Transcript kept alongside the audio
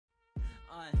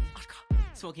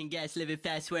Smoking gas, living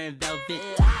fast, wearing velvet.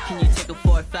 Can you take a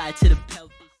 4 or 5 to the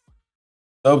pelvis?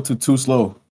 Up to too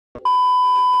slow.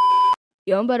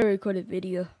 Yo, I'm about to record a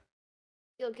video.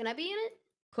 Yo, can I be in it?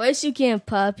 Of course you can,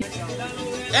 Pop.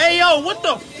 Hey, yo, what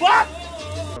the fuck?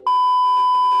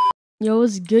 Yo,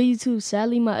 what's good, YouTube?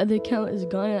 Sadly, my other account is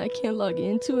gone and I can't log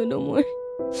into it no more.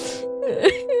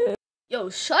 Yo,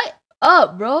 shut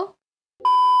up, bro.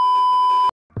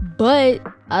 But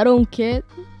I don't care.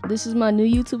 This is my new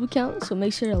YouTube account, so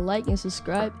make sure to like and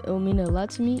subscribe. It will mean a lot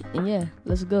to me. And yeah,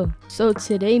 let's go. So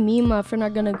today, me and my friend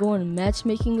are gonna go on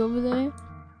matchmaking over there.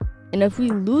 And if we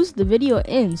lose, the video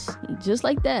ends. Just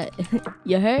like that.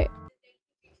 You heard?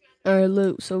 Alright,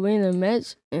 look. So we're in a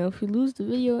match. And if we lose, the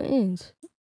video ends.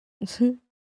 Alright,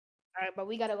 but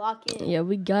we gotta lock in. Yeah,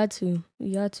 we got to.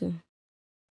 We got to.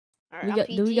 Alright,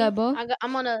 Do we got ball?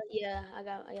 I'm on a, yeah.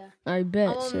 Alright, bet.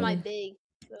 I'm on my big.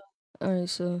 So. Alright,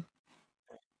 so.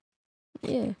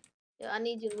 Yeah. Yeah, I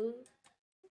need you to move.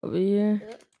 Over here.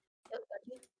 Yep, got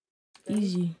you.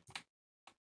 Easy.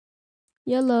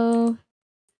 Yellow.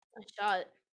 I shot.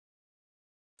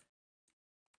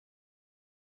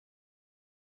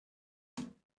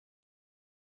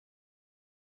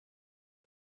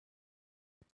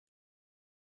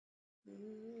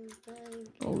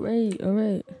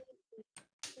 Alright.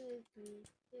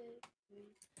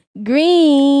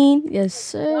 Green. Yes,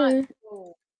 sir.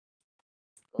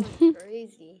 Go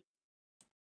crazy.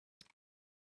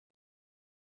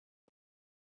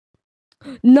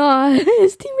 Nah,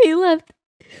 his teammate left.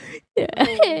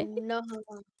 Yeah. No.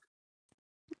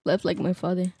 Left like my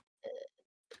father.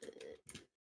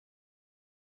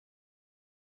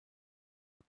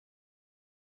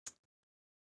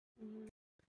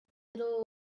 Little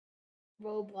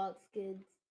Roblox kids.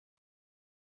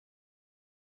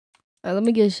 Let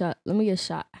me get a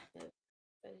shot.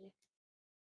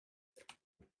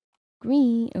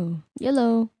 Green. Oh,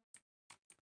 yellow.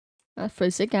 For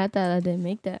a second, I thought I didn't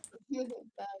make that.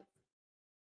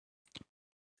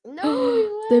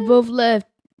 No, they both left.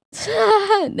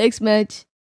 Next match.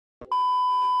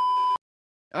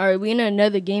 Alright, we in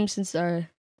another game since the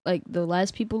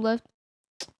last people left.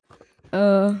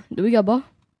 Do we got ball?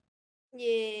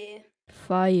 Yeah.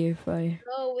 Fire.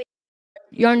 Oh wait.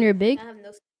 You on your big? I have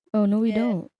no. Oh no, we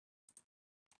don't.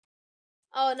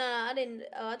 Oh no, I didn't.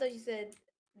 Oh, I thought you said,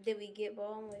 did we get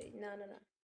ball? Wait, no.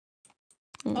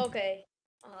 Okay.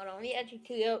 Hold on, let me actually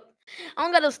queue up. I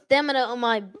don't got no stamina on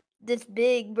my this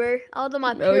big, bro. I was on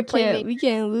my pure playmaker. We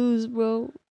can't lose,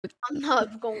 bro. I'm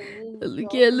not going to lose. We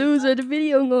can't lose or the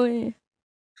video going.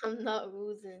 I'm not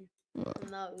losing.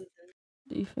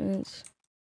 Defense.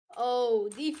 Oh,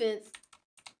 defense.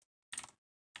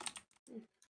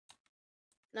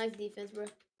 Nice defense, bro.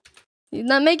 He's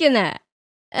not making that.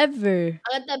 Ever.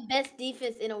 I got the best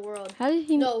defense in the world. How did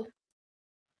he? No.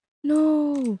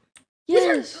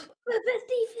 Yes. The best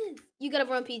defense. You gotta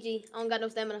run PG. I don't got no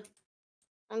stamina.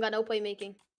 I don't got no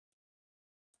playmaking.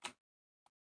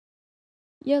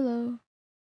 Yellow.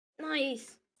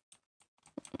 Nice.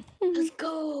 Let's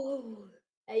go.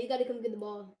 Hey, you gotta come get the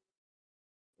ball.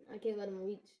 I can't let him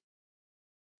reach.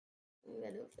 I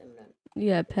got no stamina. You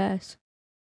gotta pass.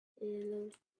 Yellow.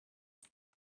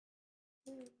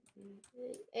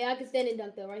 Hey, I can stand and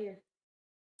dunk though, right here.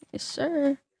 Yes,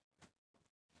 sir.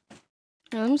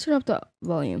 Now, let me turn up the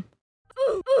volume.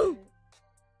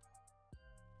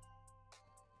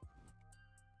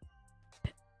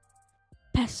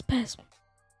 Pass.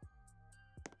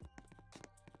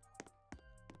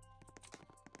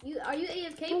 Are you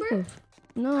AFK, bro?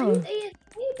 No. Are you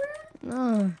AFK, bro?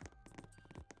 No.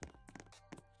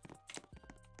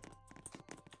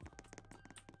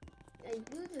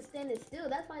 You just standing still.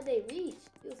 That's why they reach.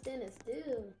 You standing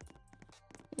still.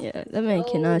 Yeah, that man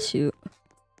cannot shoot.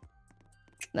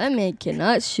 That man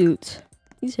cannot shoot.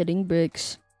 He's hitting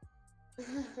bricks.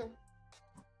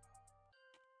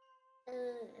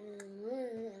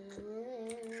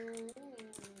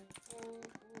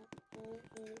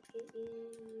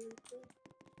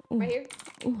 Right here.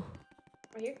 Ooh.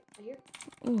 Right here.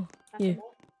 Oh, yeah.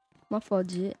 My fault,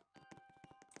 Jit.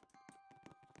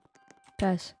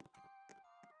 Pass.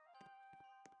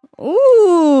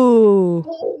 Ooh.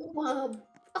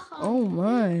 Oh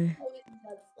my.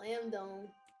 Slam dunk.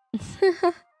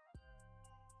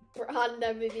 Bro, I'll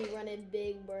never be running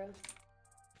big, bro.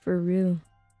 For real.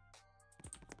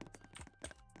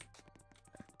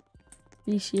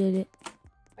 Appreciate it.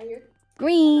 Right here.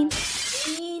 Green.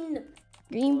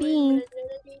 Green bean.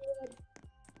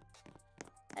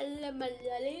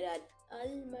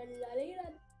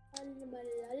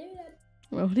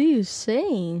 What are you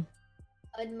saying?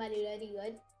 Oh my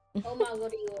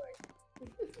god,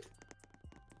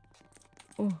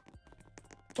 Oh.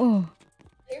 Oh.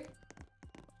 Here.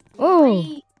 Oh.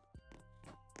 Nice.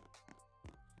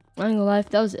 I ain't gonna lie, if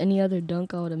that was any other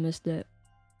dunk, I would have missed that.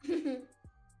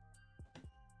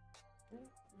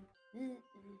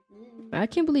 I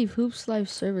can't believe HoopsLife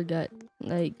server got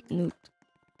like nuked.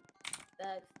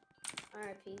 Facts.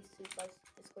 RIP, HoopsLife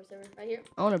Discord server right here.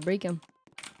 I wanna break him.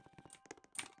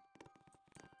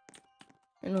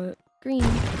 I know it. Green.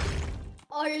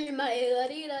 Oh, you're my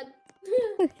Larita.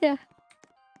 Yeah.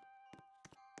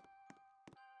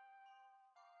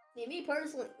 Yeah, me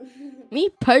personally. Me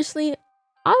personally,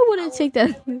 I wouldn't take that.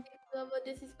 Of a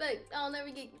disrespect. I'll never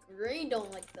get greened on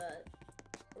like that.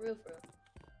 For real, for real.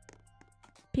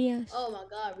 PS. Oh my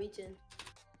god, reaching.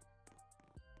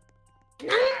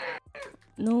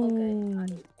 No.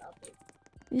 Okay, stop it.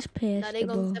 Just pass Now the they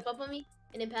gonna ball. step up on me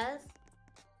and then pass.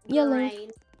 Yellow.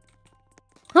 Green.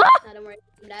 Huh? Now don't worry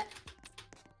about that.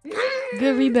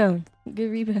 Good rebound.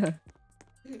 Good rebound.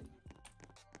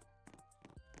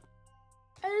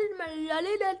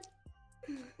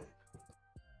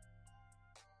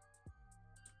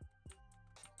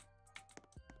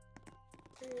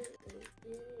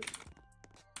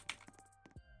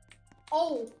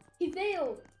 Oh, he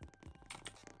failed.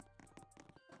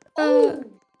 Uh, Oh,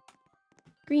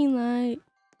 Green light.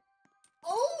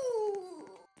 oh.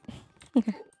 All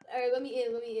right, let me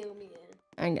in.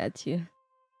 I got you.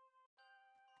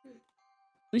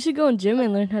 We should go in gym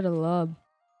and learn how to lob.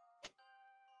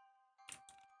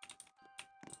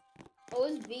 Oh,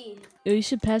 it's B. Yo, you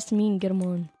should pass to me and get him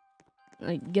on.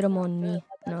 Like, get him on me.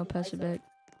 And I'll pass it back.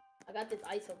 I got this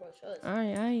ISO, bro. Trust.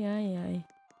 Aye.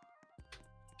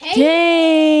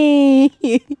 Hey.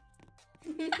 Dang!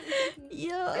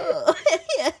 Yo!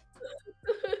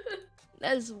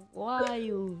 That's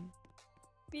wild.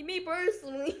 Me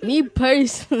personally. Me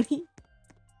personally.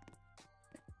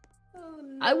 Oh,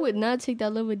 no. I would not take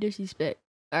that level of disrespect.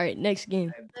 Alright, next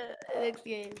game. Next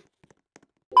game.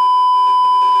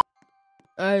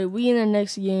 Alright, we in the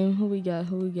next game. Who we got?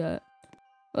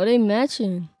 Oh, they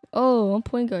matching. Oh, I'm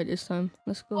point guard this time.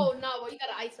 Let's go. Oh no, well, you got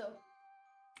an ISO.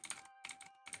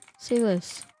 Say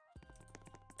less.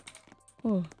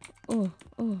 Oh,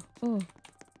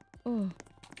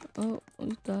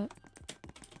 we thought.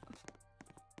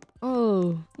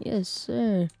 Oh, yes,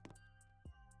 sir.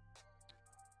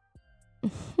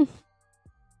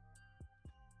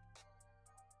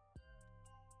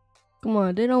 Come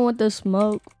on, they don't want the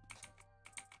smoke.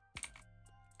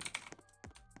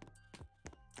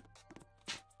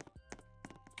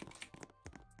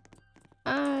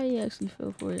 I actually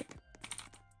fell for it.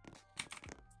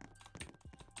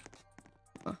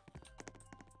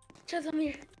 Trust, I'm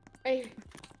here. Right here.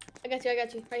 I got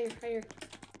you. Right here.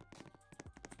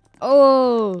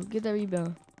 Oh, get that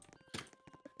rebound.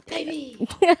 Baby.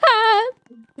 Fine.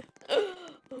 Oh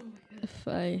my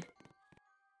god.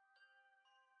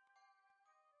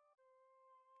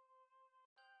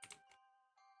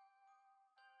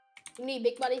 You need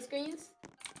big body screens?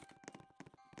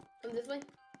 Come this way.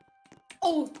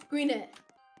 Oh, green net.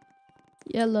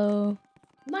 Yellow.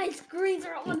 My screens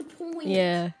are on point.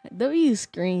 Yeah, W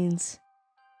screens.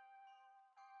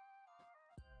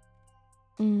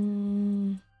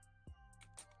 Come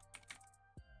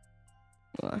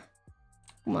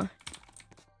on.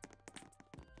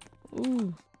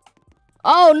 Ooh.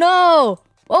 Oh no!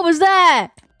 What was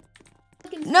that?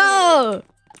 No!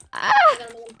 Ah!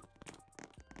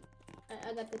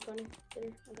 I got the corner.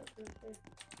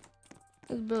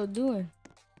 What's bro doing?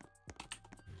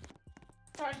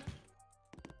 Sorry.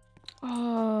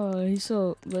 Oh, he's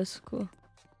so that's cool.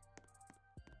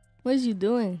 What is you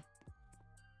doing?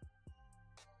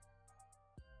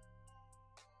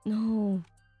 No.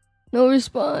 No,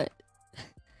 respond.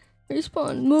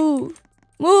 Respond. Move.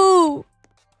 No.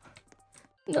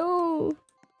 No.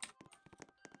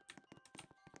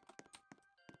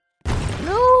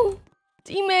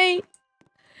 Teammate.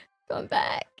 Come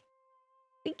back.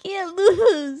 We can't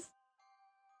lose.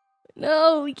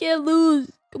 No, we can't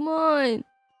lose. Come on.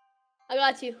 I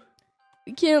got you.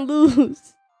 We can't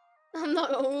lose. I'm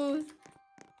not gonna lose.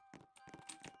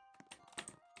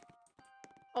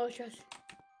 Oh, trust.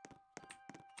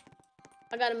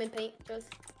 I got him in paint, trust.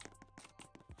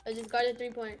 I just guarded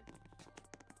 3-point.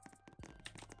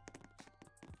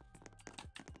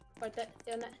 Right there,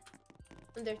 stay on that.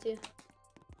 I'm there too.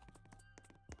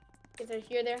 Okay,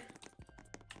 you're there.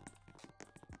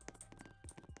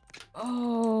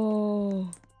 Oh.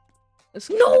 Let's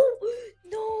No!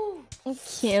 I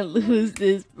can't lose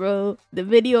this, bro. The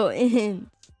video ends.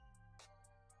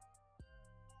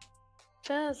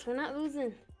 Trust, we're not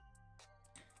losing.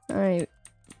 Alright.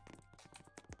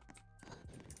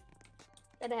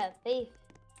 Gotta have faith.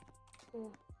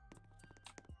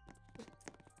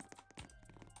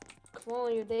 Come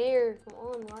on, you're there. Come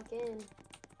on, lock in.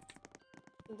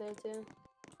 I'm there too.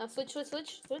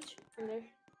 Switch. I'm there.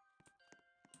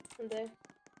 I'm there.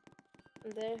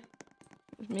 I'm there.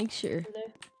 Make sure. I'm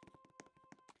there.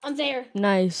 I'm there.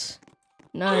 Nice.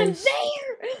 Nice. I'm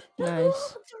there. The Nice.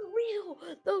 rocks are real.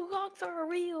 The rocks are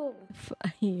real.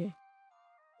 Fire.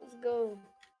 Let's go.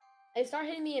 Hey, start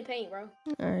hitting me in paint, bro.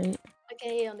 Alright. I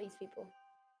can't hit on these people.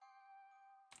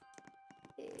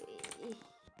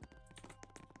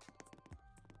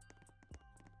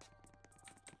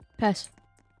 Pass.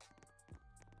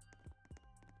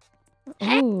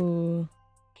 Ooh.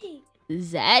 Hey.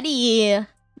 Zaddy.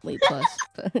 Wait, pause.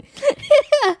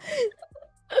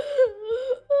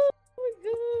 Oh my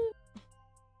god.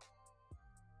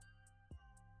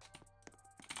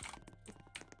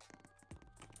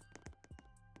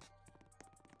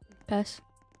 Pass.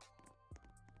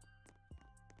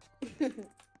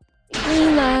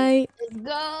 Green light. Let's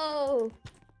go.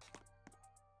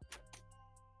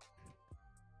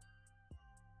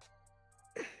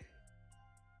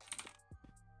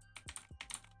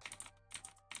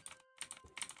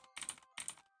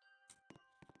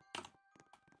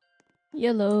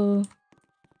 Yellow.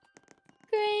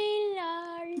 Green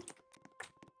light.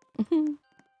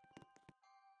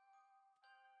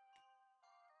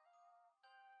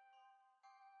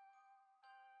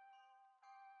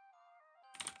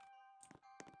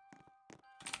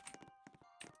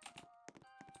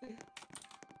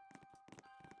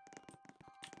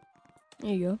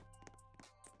 There you go.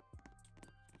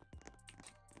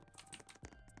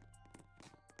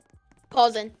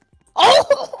 Pausing.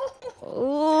 Oh!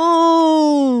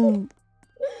 Oh.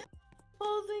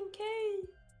 Pausing K.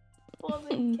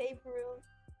 Pausing K for real.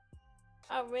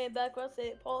 I ran back when I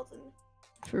said pausing.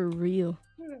 For real.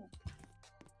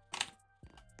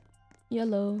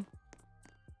 Yellow.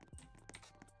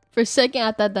 For a second,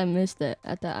 I thought I missed that.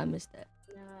 I missed that.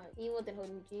 Nah, he wasn't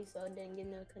holding G, so I didn't get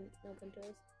no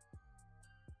controls.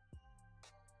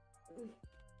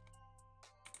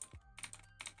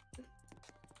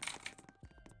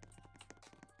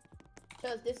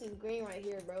 Trust, this is green right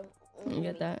here, bro. You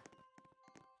get that?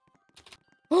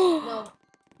 No.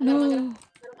 No.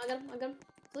 I got him.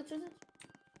 Switch.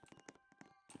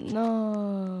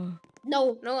 No.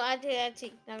 No, I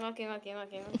cheat. No, okay.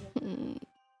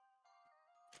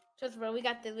 Trust, bro, we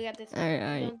got this.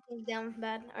 Alright. Don't think down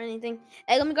bad or anything.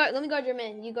 Hey, let me guard your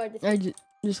man. You guard this. Alright,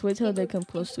 just wait till Keep they it- come keep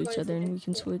close it to each close other and there. we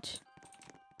can switch.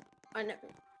 Alright, no.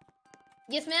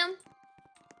 Yes, ma'am.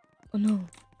 Oh no.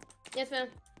 Yes, ma'am.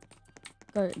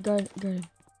 Guard him.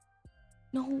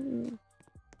 No.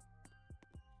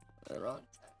 Wrong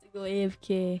time to go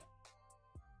AFK.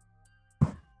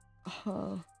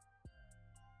 Oh.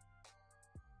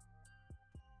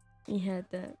 He had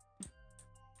that.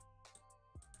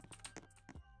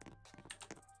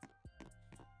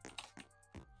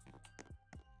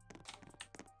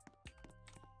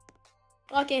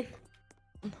 Lock in.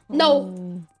 No.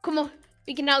 Oh. Come on.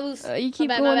 We cannot lose. You keep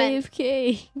my going bad.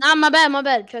 AFK. Nah, my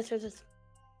bad. Trust.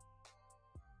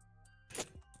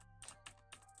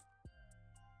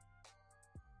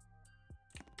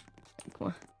 Come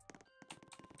on.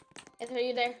 Yes, sir,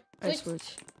 you there? I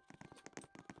switch.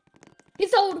 He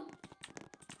sold.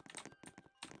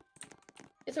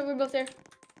 Yes, sir, we're both there.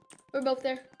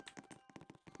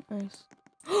 Nice.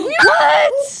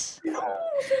 What?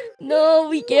 No,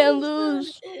 we can't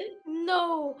lose.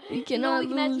 No. We cannot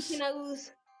lose. We cannot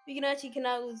lose. We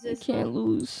cannot lose We this. can't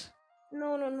lose.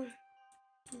 No.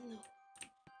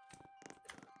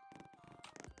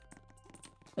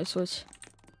 I switch.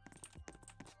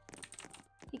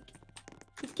 He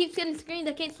keeps getting screens.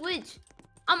 I can't switch.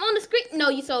 I'm on the screen. No,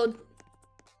 you sold.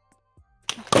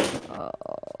 Oh.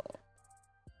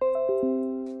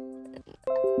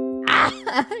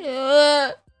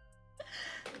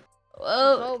 Whoa.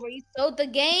 Oh, bro, you sold the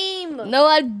game. No,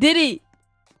 I did it.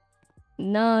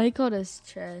 No, he called us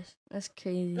trash. That's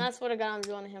crazy. I swear to God, I'm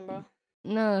joining him, bro.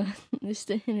 No, it's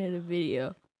the end of the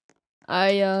video.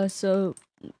 Alright, y'all. So,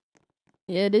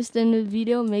 yeah, this is the end of the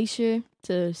video. Make sure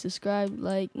to subscribe,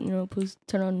 like,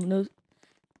 turn on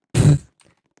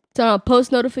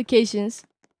post notifications.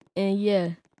 And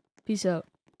yeah, peace out.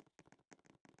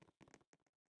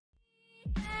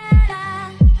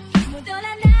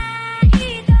 묻어나는